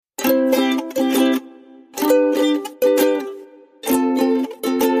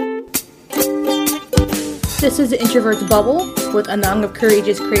This is the Introvert's Bubble with Anang of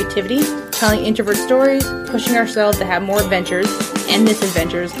Courageous Creativity, telling introvert stories, pushing ourselves to have more adventures and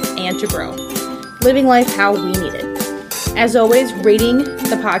misadventures, and to grow. Living life how we need it. As always, rating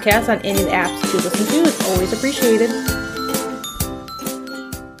the podcast on any of the apps you listen to is always appreciated.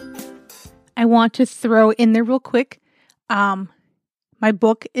 I want to throw in there real quick. My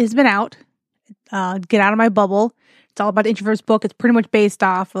book has been out. Get Out of My Bubble. It's all about Introvert's book. It's pretty much based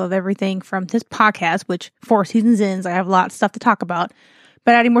off of everything from this podcast, which 4 seasons in, so I have a lot of stuff to talk about.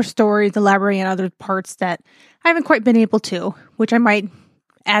 But adding more stories, elaborating on other parts that I haven't quite been able to, which I might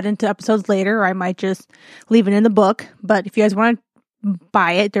add into episodes later, or I might just leave it in the book. But if you guys want to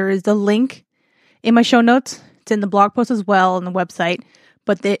buy it, there is the link in my show notes. It's in the blog post as well on the website.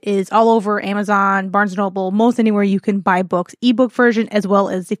 But it is all over Amazon, Barnes & Noble, most anywhere you can buy books, ebook version as well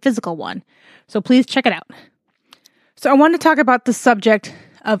as the physical one. So please check it out. So I want to talk about the subject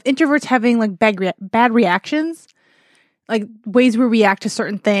of introverts having like bad reactions, like ways we react to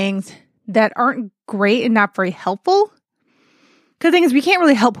certain things that aren't great and not very helpful. Because the thing is, we can't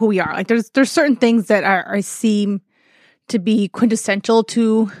really help who we are. Like there's certain things that seem to be quintessential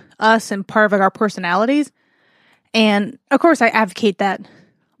to us and part of like our personalities. And of course, I advocate that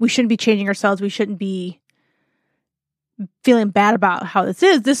we shouldn't be changing ourselves. We shouldn't be feeling bad about how this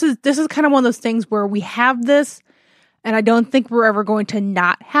is. This is kind of one of those things where we have this. And I don't think we're ever going to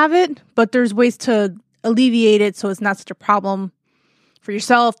not have it, but there's ways to alleviate it so it's not such a problem for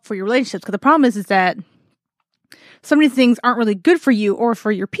yourself, for your relationships. Because the problem is that some of these things aren't really good for you or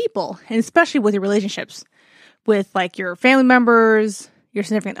for your people, and especially with your relationships with like your family members, your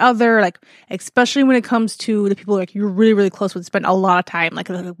significant other, like especially when it comes to the people like you're really, really close with, spend a lot of time, like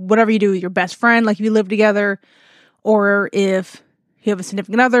whatever you do with your best friend, like if you live together, or if you have a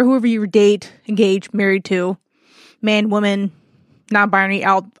significant other, whoever you date, engaged, married to. Man, woman, non-binary,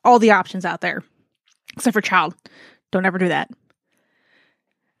 all the options out there, except for child. Don't ever do that.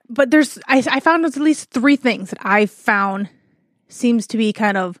 But I found there's at least 3 things that I found seems to be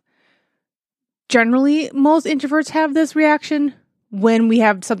kind of generally most introverts have this reaction when we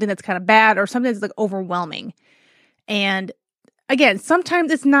have something that's kind of bad or something that's like overwhelming. And again,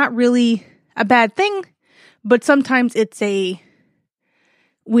 sometimes it's not really a bad thing, but sometimes it's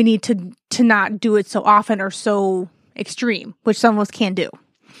we need to not do it so often or so extreme, which some of us can do.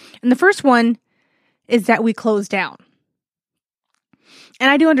 And the first one is that we close down. And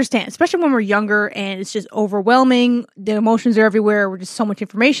I do understand, especially when we're younger and it's just overwhelming, the emotions are everywhere, we're just so much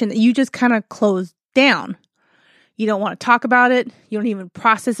information that you just kind of close down. You don't want to talk about it, you don't even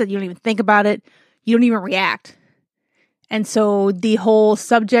process it, you don't even think about it, you don't even react. And so the whole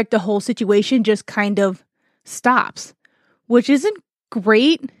subject, the whole situation just kind of stops, which isn't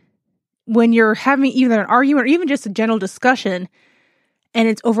great when you're having either an argument or even just a general discussion and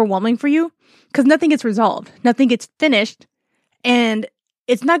it's overwhelming for you because nothing gets resolved, nothing gets finished, and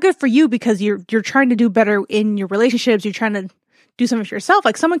it's not good for you because you're trying to do better in your relationships, you're trying to do something for yourself.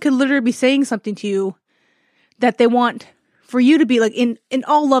 Like someone could literally be saying something to you that they want for you to be like in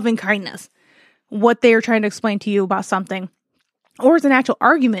all loving kindness, what they are trying to explain to you about something, or it's an actual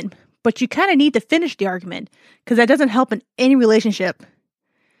argument. But you kind of need to finish the argument because that doesn't help in any relationship.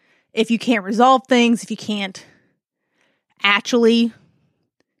 If you can't resolve things, if you can't actually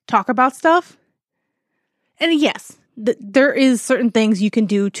talk about stuff. And yes, there is certain things you can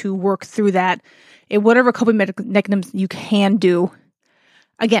do to work through that in whatever coping mechanisms you can do.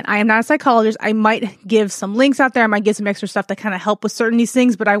 Again, I am not a psychologist. I might give some links out there. I might give some extra stuff to kind of help with certain these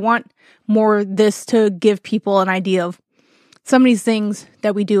things, but I want more this to give people an idea of some of these things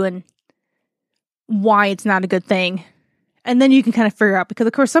that we do and why it's not a good thing. And then you can kind of figure out, because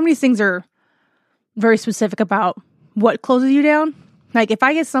of course some of these things are very specific about what closes you down. Like if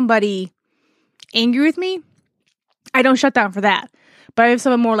I get somebody angry with me, I don't shut down for that. But if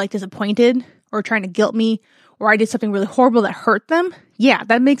someone more like disappointed or trying to guilt me, or I did something really horrible that hurt them, yeah,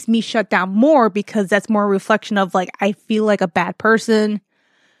 that makes me shut down more because that's more a reflection of like, I feel like a bad person.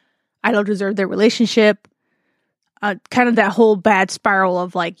 I don't deserve their relationship. Kind of that whole bad spiral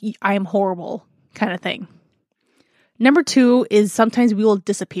of like, I am horrible kind of thing. Number 2 is sometimes we will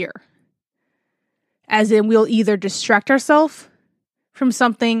disappear. As in we'll either distract ourselves from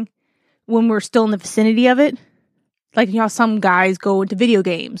something when we're still in the vicinity of it. Like, you know, some guys go into video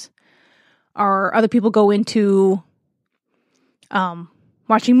games or other people go into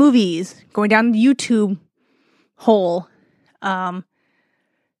watching movies, going down the YouTube hole.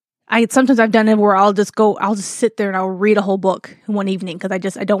 Sometimes I've done it where I'll just sit there and I'll read a whole book in one evening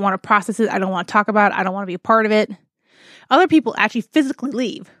because I don't want to process it. I don't want to talk about it. I don't want to be a part of it. Other people actually physically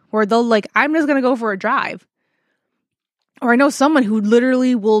leave where they'll like, I'm just going to go for a drive. Or I know someone who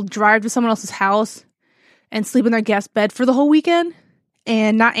literally will drive to someone else's house and sleep in their guest bed for the whole weekend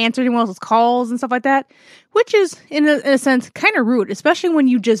and not answer anyone else's calls and stuff like that, which is, in a sense, kind of rude, especially when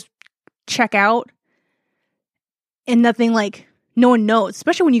you just check out and nothing, like, no one knows,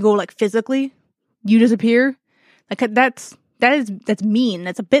 especially when you go, like, physically, you disappear. Like, that's mean.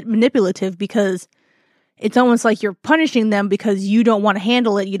 That's a bit manipulative, because it's almost like you're punishing them because you don't want to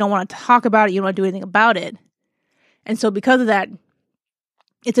handle it. You don't want to talk about it. You don't want to do anything about it. And so because of that,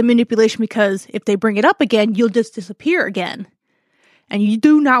 it's a manipulation, because if they bring it up again, you'll just disappear again. And you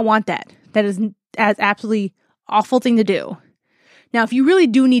do not want that. That is absolutely awful thing to do. Now, if you really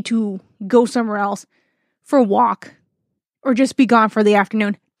do need to go somewhere else for a walk or just be gone for the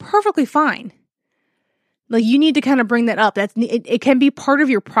afternoon, perfectly fine. Like, you need to kind of bring that up. It can be part of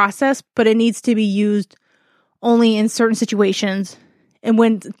your process, but it needs to be used only in certain situations. And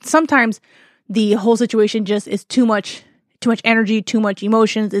when sometimes the whole situation just is too much energy, too much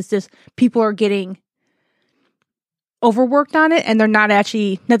emotions. It's just people are getting overworked on it and they're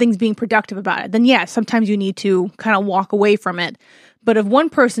nothing's being productive about it. Then yeah, sometimes you need to kind of walk away from it. But if one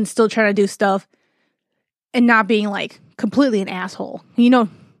person's still trying to do stuff and not being like completely an asshole,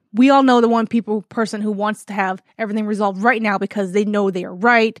 we all know the one person who wants to have everything resolved right now because they know they are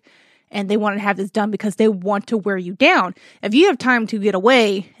right and they want to have this done because they want to wear you down. If you have time to get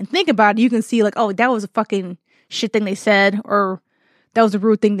away and think about it, you can see like, oh, that was a fucking shit thing they said, or that was a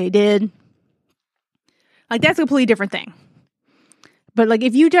rude thing they did. Like, that's a completely different thing. But like,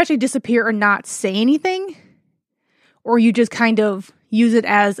 if you actually disappear or not say anything, or you just kind of use it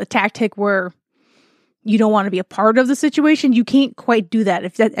as a tactic where you don't want to be a part of the situation, you can't quite do that.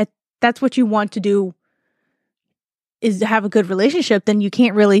 If that's what you want to do, is to have a good relationship, then you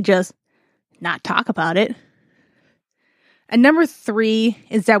can't really just not talk about it. And number 3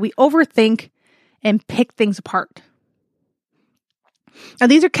 is that we overthink and pick things apart. Now,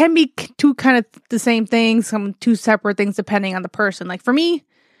 these can be two kind of the same things, some two separate things depending on the person. Like for me,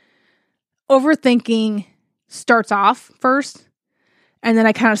 overthinking starts off first, and then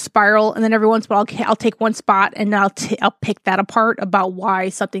I kind of spiral, and then every once in a while I'll take one spot and I'll pick that apart about why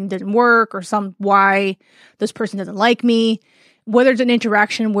something didn't work or why this person doesn't like me. Whether it's an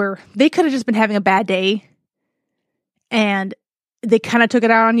interaction where they could have just been having a bad day and they kind of took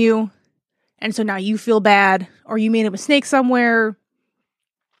it out on you, and so now you feel bad, or you made a mistake somewhere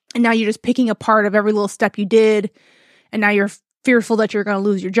and now you're just picking apart of every little step you did, and now you're fearful that you're going to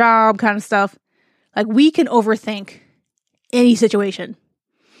lose your job, kind of stuff. Like, we can overthink any situation.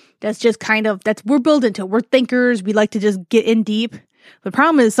 That's just we're built into it. We're thinkers. We like to just get in deep. The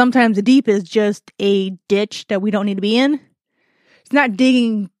problem is sometimes the deep is just a ditch that we don't need to be in. It's not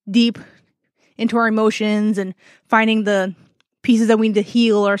digging deep into our emotions and finding the pieces that we need to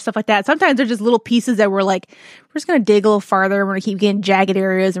heal or stuff like that. Sometimes they're just little pieces that we're like, we're just going to dig a little farther. We're going to keep getting jagged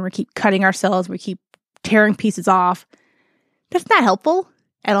areas and we keep cutting ourselves. We keep tearing pieces off. That's not helpful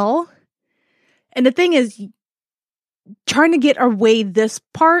at all. And the thing is, trying to get away this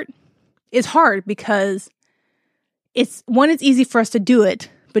part is hard because it's easy for us to do it,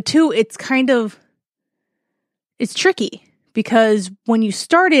 but 2, it's tricky because when you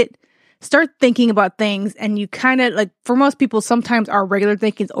start thinking about things, and you kind of like, for most people, sometimes our regular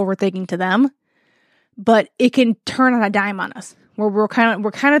thinking is overthinking to them, but it can turn on a dime on us where we're kind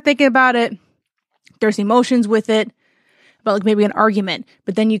of thinking about it. There's emotions with it, about like maybe an argument,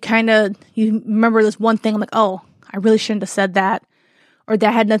 but then you remember this one thing, I'm like, oh, I really shouldn't have said that, or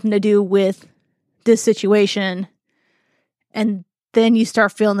that had nothing to do with this situation. And then you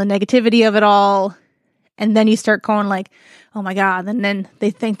start feeling the negativity of it all. And then you start going like, oh my God. And then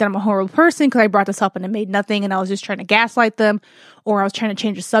they think that I'm a horrible person because I brought this up and it made nothing. And I was just trying to gaslight them, or I was trying to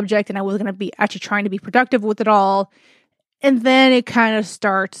change the subject and I wasn't going to be actually trying to be productive with it all. And then it kind of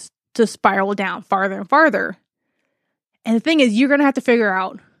starts to spiral down farther and farther. And the thing is, you're going to have to figure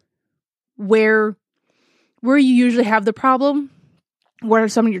out where you usually have the problem, what are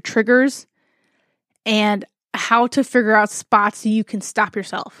some of your triggers, and how to figure out spots so you can stop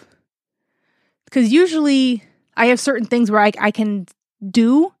yourself. Because usually I have certain things where I can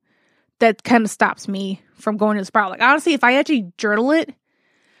do that kind of stops me from going to the spiral. Like, honestly, if I actually journal it,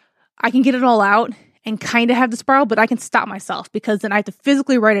 I can get it all out and kind of have the spiral, but I can stop myself because then I have to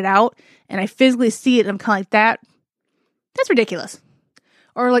physically write it out and I physically see it and I'm kind of like, that's ridiculous.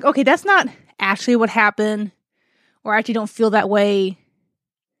 Or like, okay, that's not actually what happened, or I actually don't feel that way.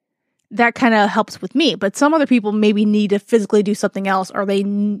 That kind of helps with me. But some other people maybe need to physically do something else, or they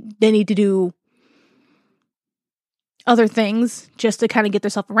need to do other things just to kind of get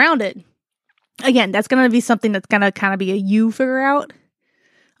themselves around it. Again, that's going to be something that's going to kind of be a you figure out.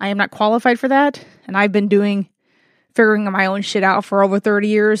 I am not qualified for that. And I've been figuring my own shit out for over 30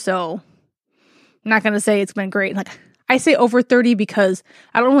 years. So I'm not going to say it's been great. Like, I say over 30 because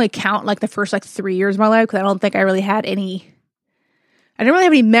I don't really count like the first like 3 years of my life, because I don't think I really had any, I didn't really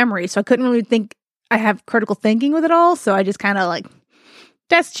have any memory. So I couldn't really think I have critical thinking with it all. So I just kind of like,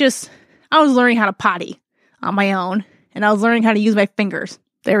 I was learning how to potty on my own, and I was learning how to use my fingers.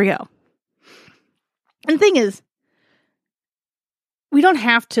 There we go. And the thing is, we don't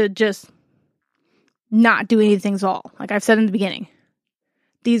have to just not do anything at all. Like I've said in the beginning,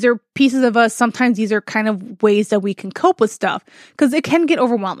 these are pieces of us. Sometimes these are kind of ways that we can cope with stuff, because it can get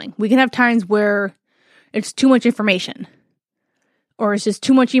overwhelming. We can have times where it's too much information or it's just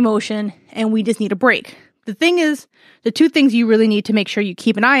too much emotion and we just need a break. The thing is, the two things you really need to make sure you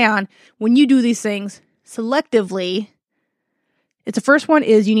keep an eye on when you do these things selectively, it's the first one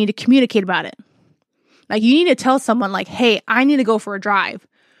is you need to communicate about it. Like you need to tell someone like, hey, I need to go for a drive,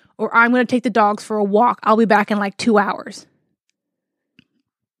 or I'm going to take the dogs for a walk. I'll be back in like 2 hours.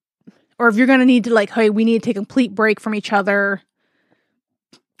 Or if you're going to need to like, hey, we need to take a complete break from each other.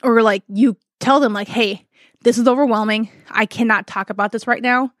 Or like you tell them like, hey, this is overwhelming. I cannot talk about this right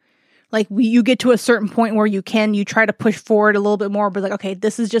now. Like you get to a certain point where you try to push forward a little bit more, but like, okay,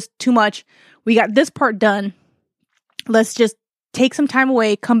 this is just too much. We got this part done. Let's just take some time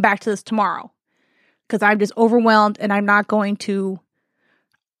away, come back to this tomorrow. Because I'm just overwhelmed and I'm not going to,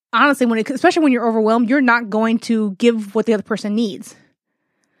 honestly, especially when you're overwhelmed, you're not going to give what the other person needs.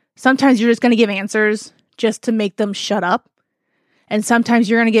 Sometimes you're just going to give answers just to make them shut up. And sometimes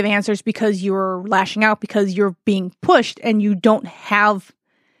you're going to give answers because you're lashing out, because you're being pushed and you don't have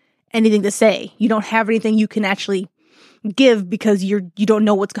anything to say. You don't have anything you can actually give because you don't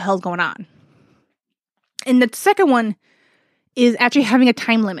know what the hell's going on. And the second one is actually having a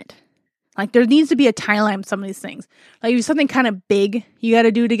time limit. Like there needs to be a timeline with some of these things. Like if something kind of big you got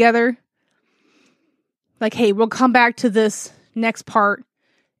to do together, like, hey, we'll come back to this next part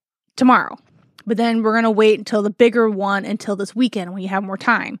tomorrow, but then we're going to wait until the bigger one until this weekend when you have more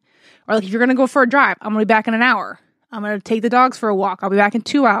time. Or like if you're going to go for a drive, I'm going to be back in an hour. I'm going to take the dogs for a walk. I'll be back in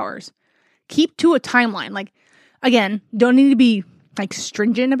 2 hours. Keep to a timeline. Like, again, don't need to be like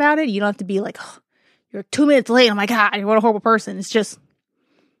stringent about it. You don't have to be like, oh, you're 2 minutes late. Oh my God, what a horrible person. It's just,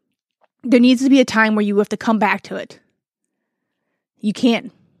 there needs to be a time where you have to come back to it. We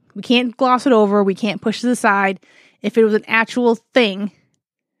can't gloss it over. We can't push it aside. If it was an actual thing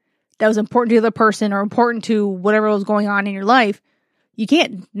that was important to the other person or important to whatever was going on in your life, you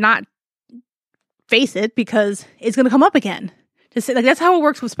can't not face it because it's going to come up again. Just like that's how it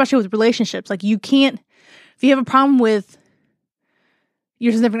works, especially with relationships. Like you can't, if you have a problem with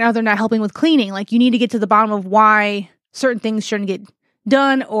your significant other not helping with cleaning, like you need to get to the bottom of why certain things shouldn't get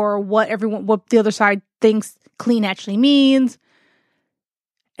done, or what the other side thinks clean actually means.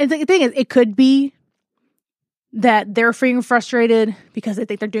 And the thing is, it could be that they're feeling frustrated because they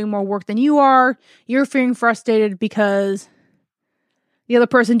think they're doing more work than you are. You're feeling frustrated because the other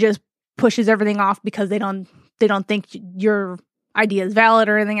person just pushes everything off because they don't think your idea is valid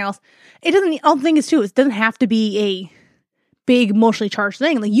or anything else. All the thing is too, it doesn't have to be a big emotionally charged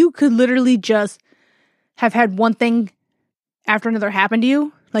thing. Like you could literally just have had one thing after another happen to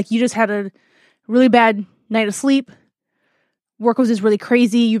you. Like you just had a really bad night of sleep. Work was just really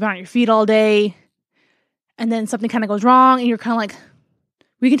crazy. You've been on your feet all day. And then something kind of goes wrong and you're kind of like,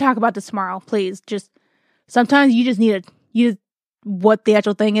 we can talk about this tomorrow, please. Just sometimes you just need what the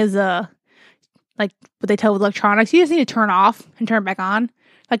actual thing is, like what they tell with electronics, you just need to turn off and turn it back on.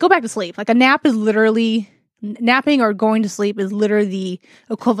 Like go back to sleep. Like napping or going to sleep is literally the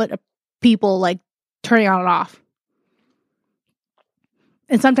equivalent of people like turning on and off.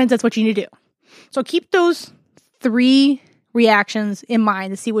 And sometimes that's what you need to do. So keep those 3 reactions in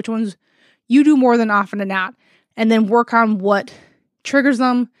mind to see which ones you do more than often than not, and then work on what triggers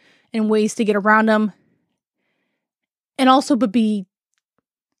them and ways to get around them. And also, but be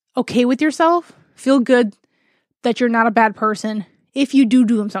okay with yourself. Feel good that you're not a bad person if you do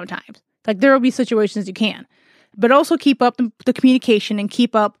them sometimes. Like there will be situations you can. But also keep up the communication and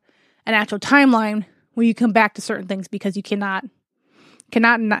keep up an actual timeline where you come back to certain things, because you cannot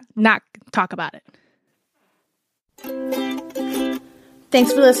not talk about it.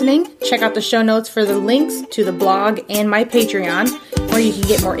 Thanks for listening. Check out the show notes for the links to the blog and my Patreon, where you can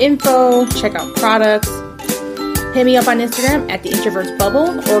get more info, check out products. Hit me up on Instagram at The Introvert's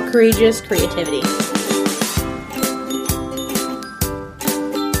Bubble or Courageous Creativity.